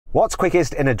What's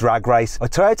quickest in a drag race? A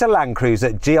Toyota Land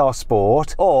Cruiser GR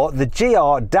Sport or the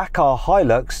GR Dakar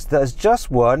Hilux that has just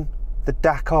won the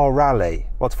Dakar Rally?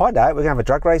 Well, to find out, we're going to have a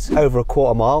drag race over a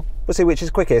quarter mile. We'll see which is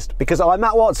quickest, because I'm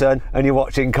Matt Watson and you're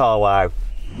watching Carwow.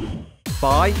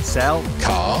 Buy, sell,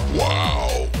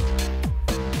 Carwow.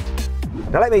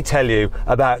 Now let me tell you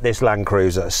about this Land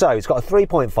Cruiser. So it's got a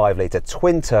 3.5 litre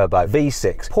twin turbo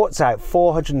V6, puts out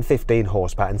 415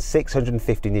 horsepower and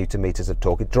 650 Newton meters of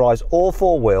torque. It drives all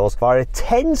four wheels via a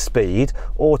 10-speed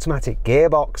automatic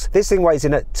gearbox. This thing weighs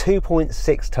in at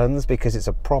 2.6 tons because it's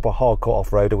a proper hardcore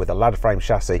off-roader with a ladder frame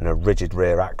chassis and a rigid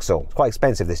rear axle. It's quite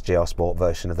expensive, this GR Sport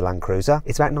version of the Land Cruiser.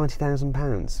 It's about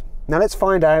 £90,000. Now let's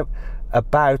find out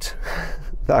about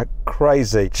that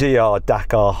crazy GR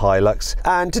Dakar Hilux.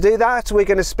 And to do that, we're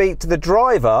going to speak to the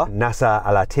driver, Nasser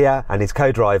Alatia, and his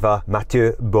co-driver,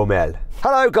 Mathieu Baumel.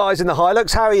 Hello guys in the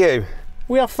Hilux, how are you?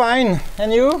 We are fine,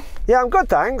 and you? Yeah, I'm good,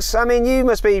 thanks. I mean, you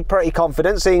must be pretty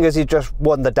confident, seeing as you just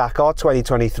won the Dakar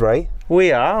 2023.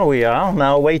 We are,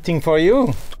 now waiting for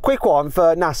you. Quick one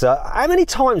for Nasser, how many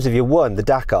times have you won the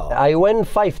Dakar? I won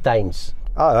 5 times.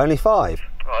 Oh, only 5?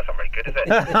 Oh, that's not very good, is it?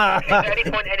 At any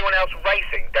point anyone else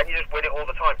racing, don't you just win it all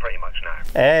the time pretty much now?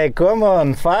 Hey, come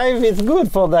on, 5 is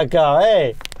good for Dakar,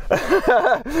 hey?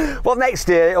 Well, next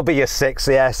year it'll be your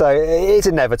 6th, yeah, so it's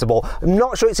inevitable. I'm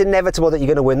not sure it's inevitable that you're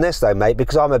going to win this though, mate,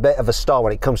 because I'm a bit of a star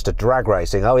when it comes to drag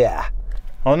racing, oh yeah.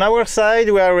 On our side,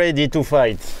 we are ready to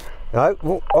fight. Oh,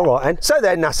 well, all right then. So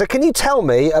then, Nasser, can you tell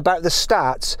me about the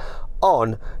stats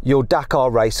on your Dakar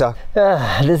racer?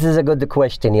 This is a good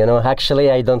question, you know.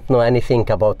 Actually, I don't know anything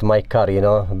about my car, you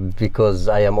know, because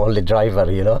I am only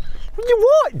driver, you know.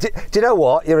 What? Do you know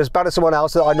what? You're as bad as someone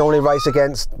else that I normally race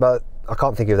against, but I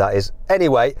can't think who that is.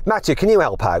 Anyway, Mathieu, can you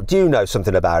help out? Do you know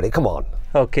something about it? Come on.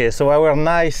 Okay, so our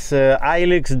nice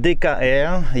Hilux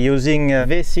DKR using a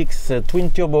V6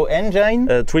 twin turbo engine,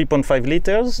 3.5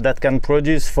 liters, that can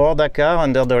produce for Dakar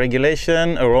under the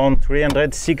regulation around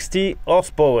 360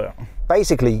 horsepower.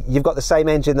 Basically, you've got the same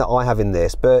engine that I have in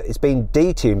this, but it's been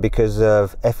detuned because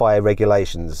of FIA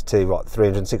regulations to what,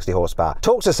 360 horsepower.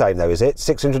 Torque's the same though, is it?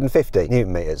 650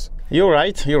 Newton meters. You're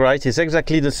right. It's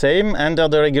exactly the same. Under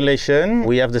the regulation,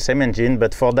 we have the same engine,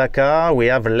 but for Dakar, we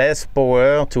have less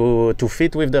power to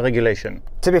fit with the regulation.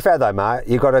 To be fair though, Matt,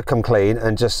 you've got to come clean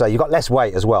and just say you've got less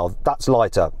weight as well. That's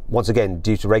lighter, once again,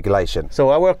 due to regulation.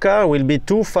 So our car will be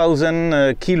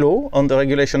 2,000 kilo on the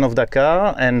regulation of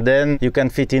Dakar, and then you can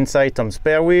fit inside some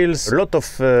spare wheels, a lot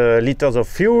of liters of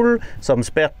fuel, some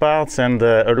spare parts, and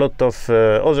a lot of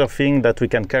other things that we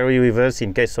can carry with us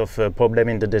in case of a problem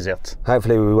in the desert.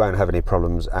 Hopefully we won't have any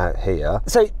problems out here.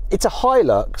 So it's a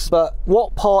Hilux, but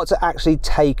what parts are actually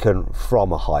taken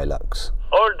from a Hilux?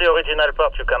 All the original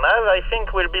parts you can have, I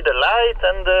think, will be the light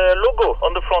and the logo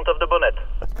on the front of the bonnet.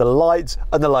 The lights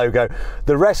and the logo.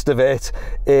 The rest of it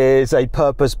is a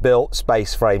purpose-built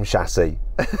space frame chassis,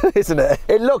 isn't it?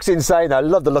 It looks insane though, I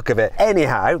love the look of it.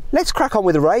 Anyhow, let's crack on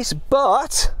with the race,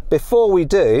 but before we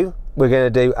do, we're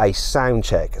going to do a sound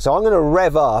check. So I'm going to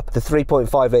rev up the 3.5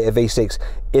 litre V6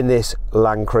 in this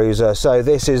Land Cruiser. So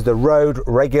this is the road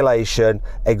regulation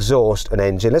exhaust and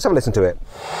engine. Let's have a listen to it.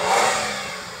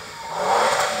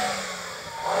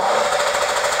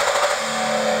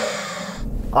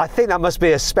 I think that must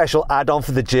be a special add-on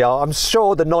for the GR. I'm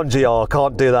sure the non-GR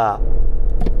can't do that.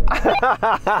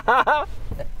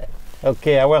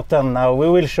 Okay, our turn now. We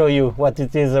will show you what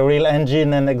it is, a real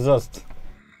engine and exhaust.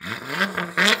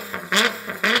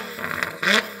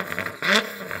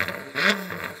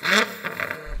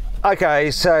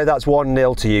 Okay, so that's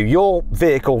 1-0 to you. Your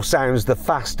vehicle sounds the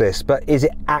fastest, but is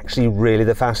it actually really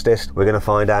the fastest? We're going to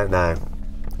find out now.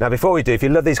 Now, before we do, if you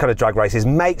love these kind of drag races,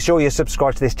 make sure you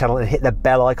subscribe to this channel and hit the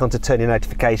bell icon to turn your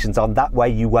notifications on. That way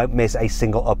you won't miss a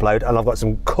single upload. And I've got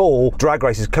some cool drag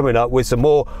races coming up with some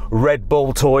more Red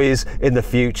Bull toys in the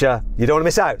future. You don't want to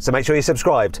miss out, so make sure you're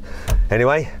subscribed.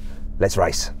 Anyway, let's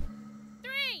race.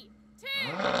 3, 2,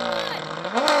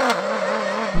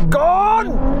 1. Go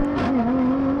on!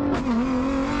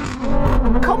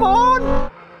 Come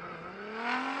on!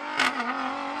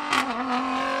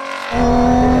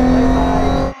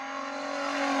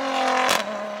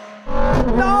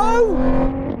 No!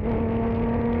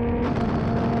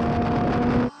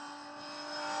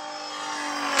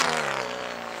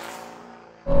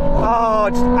 Oh,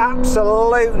 just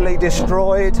absolutely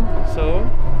destroyed. So,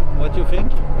 what do you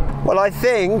think? Well, I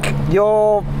think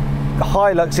your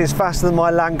Hilux is faster than my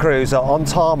Land Cruiser on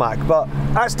tarmac, but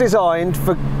that's designed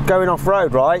for going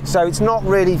off-road, right? So it's not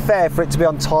really fair for it to be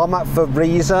on tarmac for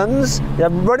reasons. Yeah,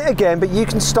 run it again, but you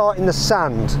can start in the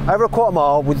sand over a quarter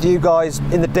mile with you guys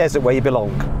in the desert where you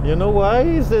belong. You know why?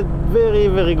 It's a very,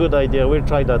 very good idea. We'll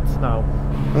try that now.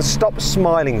 And stop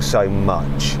smiling so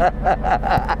much.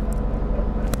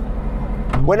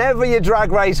 Whenever you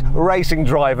drag race racing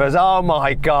drivers, oh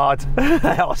my God,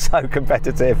 they are so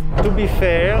competitive. To be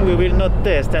fair, we will not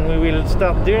test and we will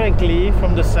start directly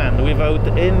from the sand without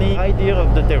any idea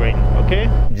of the terrain, okay?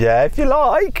 Yeah, if you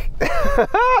like.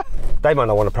 They might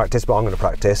not want to practice, but I'm going to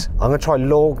practice. I'm going to try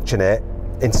launching it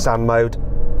in sand mode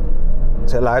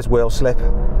so it allows wheel slip.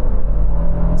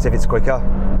 See if it's quicker.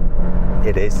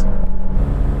 It is.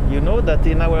 You know that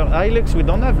in our Hilux we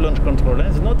don't have launch control, and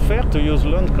it's not fair to use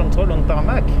launch control on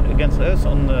tarmac against us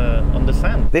on the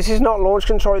sand. This is not launch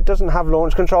control, it doesn't have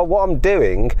launch control. What I'm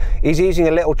doing is using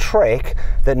a little trick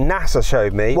that NASA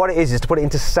showed me. What it is to put it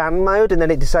into sand mode and then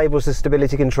it disables the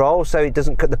stability control so it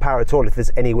doesn't cut the power at all if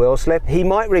there's any wheel slip. He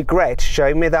might regret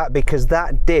showing me that because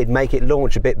that did make it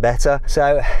launch a bit better.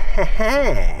 So,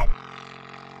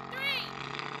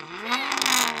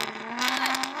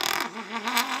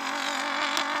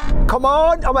 come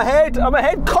on, I'm ahead,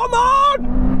 come on!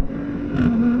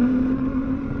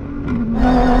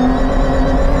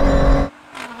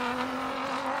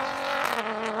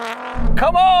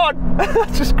 Come on!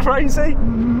 That's just crazy.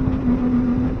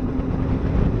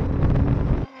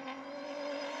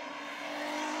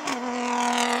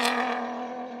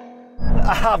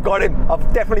 I've got him,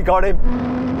 I've definitely got him.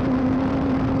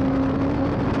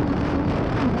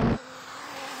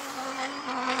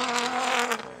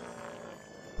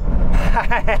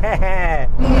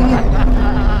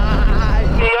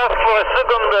 For a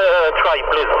second try,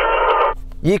 please.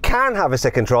 You can have a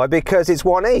second try because it's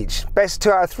one each. Best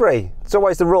 2 out of 3. It's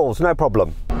always the rules, no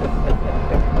problem.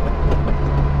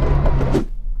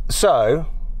 So,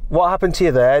 what happened to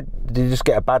you there? Did you just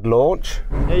get a bad launch?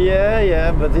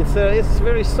 Yeah, but it's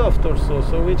very soft also,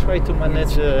 so we try to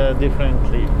manage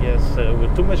differently. Yes,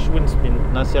 with too much wind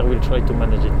spin, Nasser will try to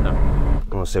manage it now.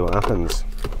 We'll see what happens.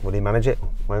 Will he manage it?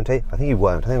 Won't he? I think he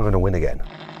won't. I think I'm going to win again.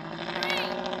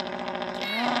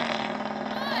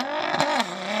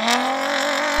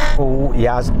 Oh, he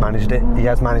has managed it. He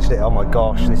has managed it. Oh my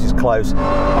gosh, this is close.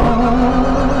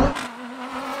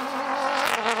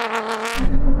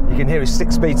 You can hear his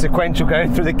 6-speed sequential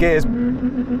going through the gears.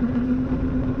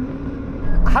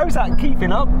 How's that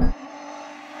keeping up?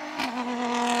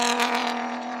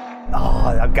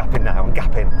 Oh, I'm gapping now, I'm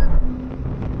gapping.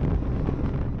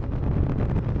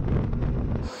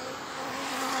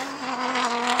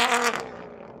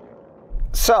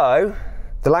 So,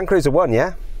 the Land Cruiser won,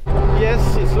 yeah?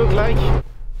 Yes, it looks like.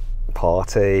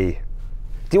 Party.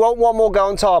 Do you want one more go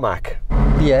on tarmac?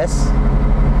 Yes.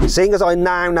 Seeing as I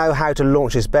now know how to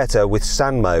launch this better with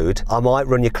sand mode, I might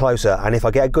run you closer, and if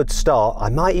I get a good start, I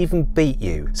might even beat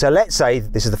you. So let's say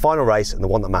this is the final race and the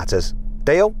one that matters.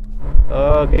 Deal?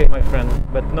 Okay, my friend,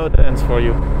 but no dance for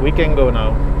you. We can go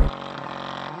now.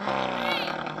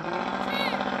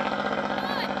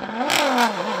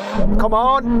 Come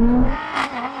on!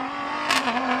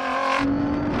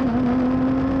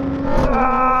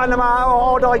 No matter how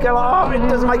hard I go, it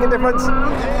doesn't make a difference.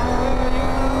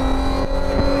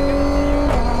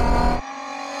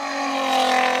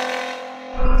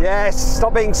 Yes,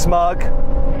 stop being smug.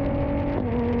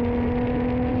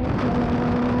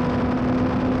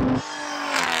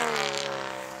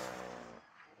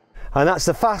 And that's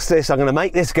the fastest I'm going to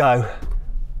make this go.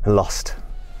 Lost.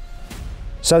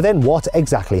 So then what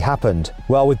exactly happened?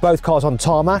 Well, with both cars on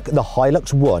tarmac, the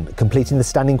Hilux won, completing the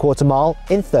standing quarter mile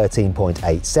in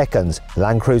 13.8 seconds. The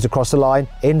Land Cruiser crossed the line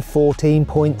in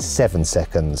 14.7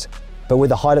 seconds. But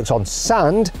with the Hilux on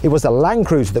sand, it was the Land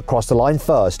Cruiser that crossed the line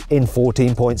first in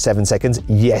 14.7 seconds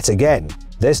yet again.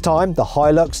 This time, the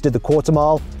Hilux did the quarter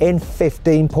mile in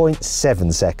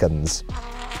 15.7 seconds.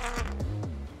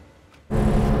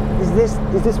 Is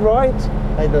this right?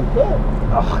 I don't know.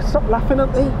 Oh, stop laughing at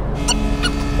me.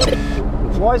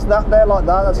 Why is that there like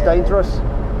that? That's dangerous.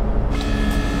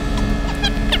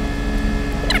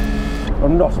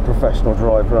 I'm not a professional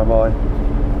driver, am I?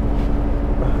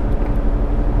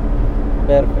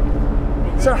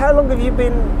 Perfect. So how long have you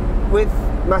been with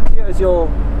Matthew as your...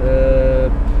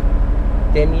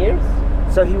 10 years?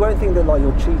 So he won't think that like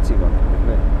you're cheating on him with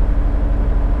me.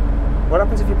 What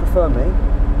happens if you prefer me?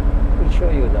 We'll show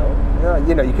you now. Yeah,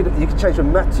 you know, you could change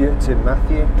from Matthew to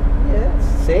Matthew. Yeah,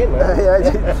 same. Huh?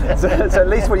 Yeah, so at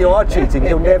least when you are cheating,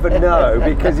 he'll never know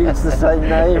because it's the same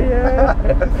name. Yeah.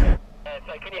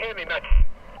 So can you hear me, Matt?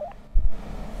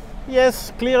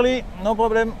 Yes, clearly, no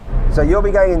problem. So you'll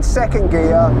be going in second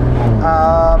gear, and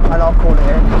I'll call it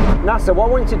in. NASA, what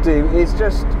I want you to do is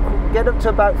just get up to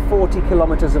about 40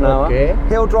 kilometers an hour. Okay.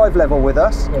 He'll drive level with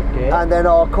us, Okay. and then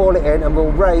I'll call it in, and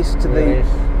we'll race to the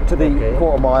Okay.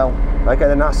 quarter mile. Okay,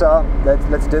 then NASA,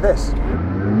 let's do this.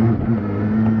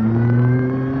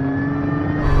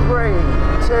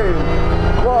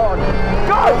 1,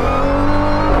 go!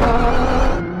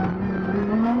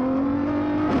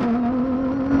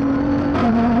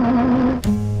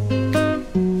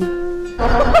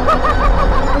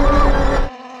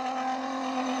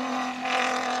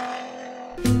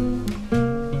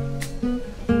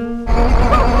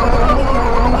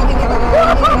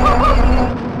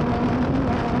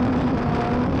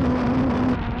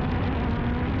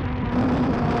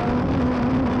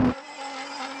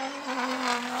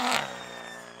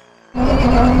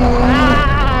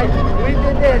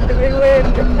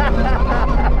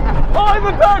 I'm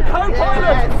a bad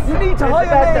co-pilot! Yes, you need to it's hire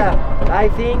better. I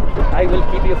think I will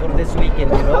keep you for this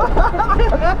weekend, you know.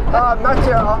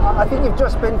 Matthew, I think you've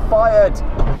just been fired.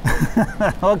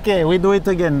 Okay, we do it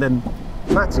again then.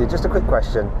 Matthew, just a quick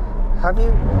question. Have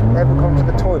you ever gone to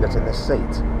the toilet in this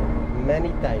seat? Many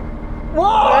times.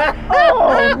 What?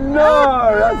 Oh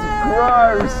no, that's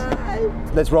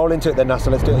gross. Let's roll into it then,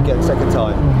 NASA. Let's do it again, second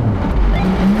time.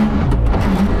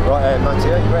 Right,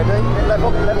 Matthew, you ready? Hit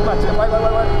level, Matthew. Wait.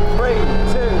 3,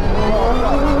 2, 1, go.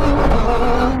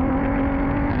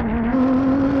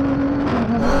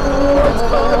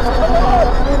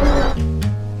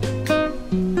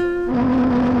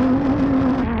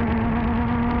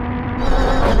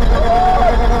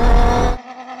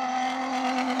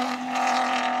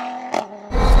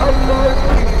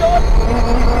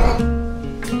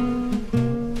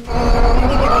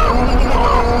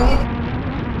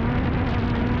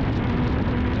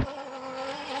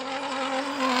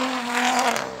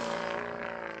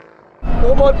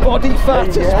 All my body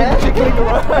fat has been jiggling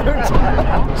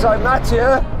around. So Matthew,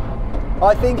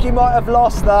 I think you might have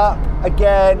lost that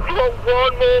again. You want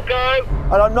one more go?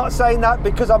 And I'm not saying that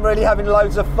because I'm really having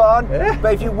loads of fun,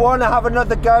 but if you want to have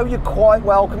another go, you're quite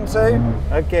welcome to.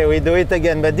 Okay, we do it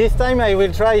again, but this time I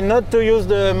will try not to use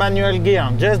the manual gear,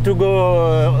 just to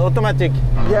go automatic.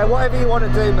 Yeah, whatever you want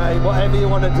to do, mate, whatever you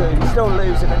want to do. You're still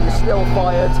losing and you're still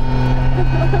fired.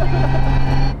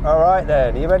 All right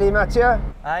then, are you ready, Matthew?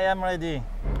 I am ready.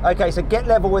 Okay, so get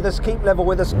level with us, keep level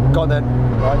with us. Go on then.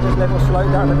 Right, just level, slow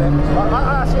down a bit.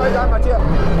 Slow down, Matthew.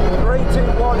 3,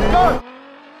 2, 1, go!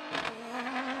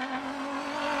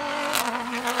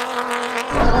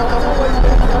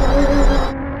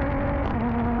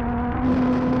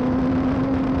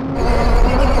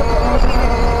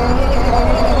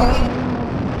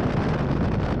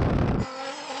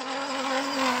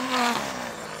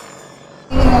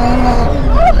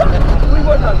 We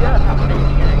won that, yeah?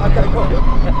 Okay, cool.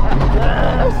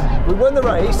 Yes! We won the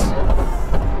race.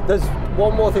 There's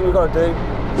one more thing we've got to do.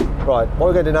 Right, what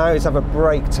we're going to do now is have a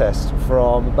brake test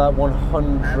from about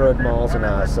 100 miles an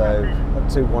hour, so up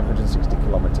to 160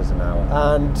 kilometres an hour.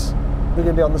 And we're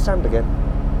going to be on the sand again,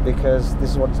 because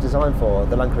this is what it's designed for.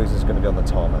 The Land Cruiser is going to be on the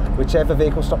tarmac. Whichever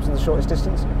vehicle stops in the shortest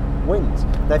distance wins.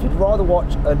 Now, if you'd rather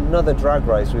watch another drag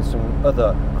race with some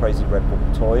other crazy Red Bull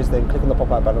toys, then click on the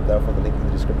pop-out banner up there for the link in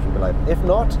the description below. If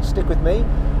not, stick with me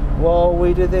while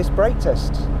we do this brake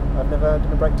test. I've never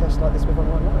done a brake test like this before in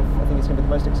my life. I think it's going to be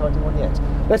the most exciting one yet.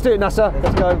 Let's do it, NASA.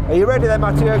 Let's go. Are you ready then,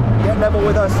 Matthew? Get level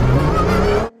with us.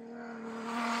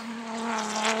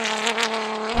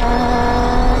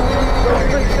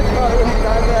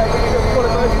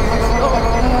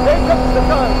 Here comes the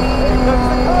cone. Here comes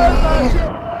the cone,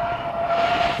 Matthew.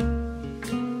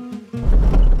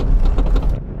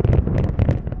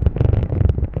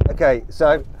 Okay,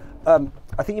 so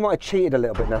I think you might have cheated a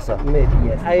little bit, NASA. Maybe,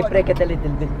 yes. I break it a little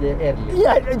bit earlier.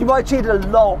 Yeah, you might have cheated a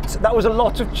lot. That was a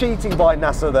lot of cheating by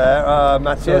NASA there,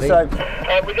 Matthew. Sorry. So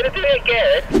We're going to do it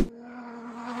again.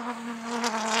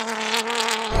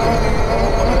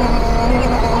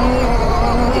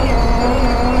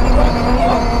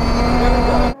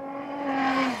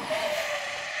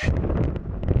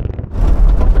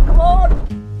 come on.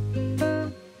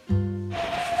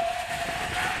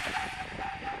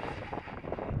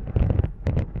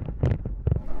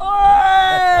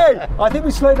 Hey! I think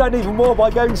we slowed down even more by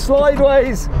going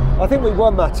sideways. I think we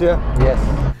won, Matthew. Yes.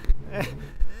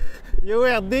 You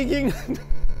were digging.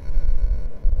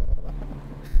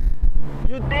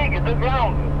 You dig the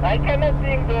ground. I cannot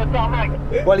dig the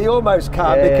tarmac. Well, he almost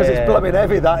can because it's blooming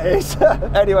heavy, that is.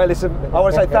 Anyway, listen, I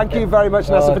want to say thank you very much,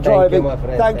 NASA, for driving. Thank you, my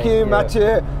friend. Thank you,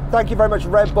 Matthew. Thank you very much,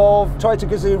 Red Bull, Toyota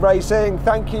Gazoo Racing.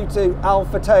 Thank you to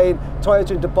Alpha Tain,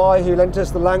 Toyota in Dubai, who lent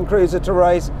us the Land Cruiser to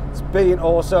race. It's been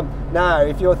awesome. Now,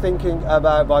 if you're thinking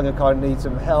about buying a car and need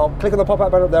some help, click on the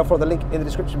pop-up banner up there for the link in the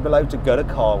description below to go to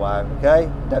Carwow, okay?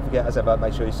 Don't forget, as ever,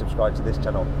 make sure you subscribe to this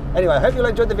channel. Anyway, I hope you all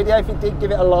enjoyed the video. If you did,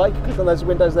 give it a like. Click on those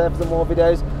windows there for some more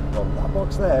videos. And on that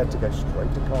box there to go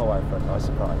straight to Carwow for a nice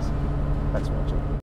surprise. Thanks for watching.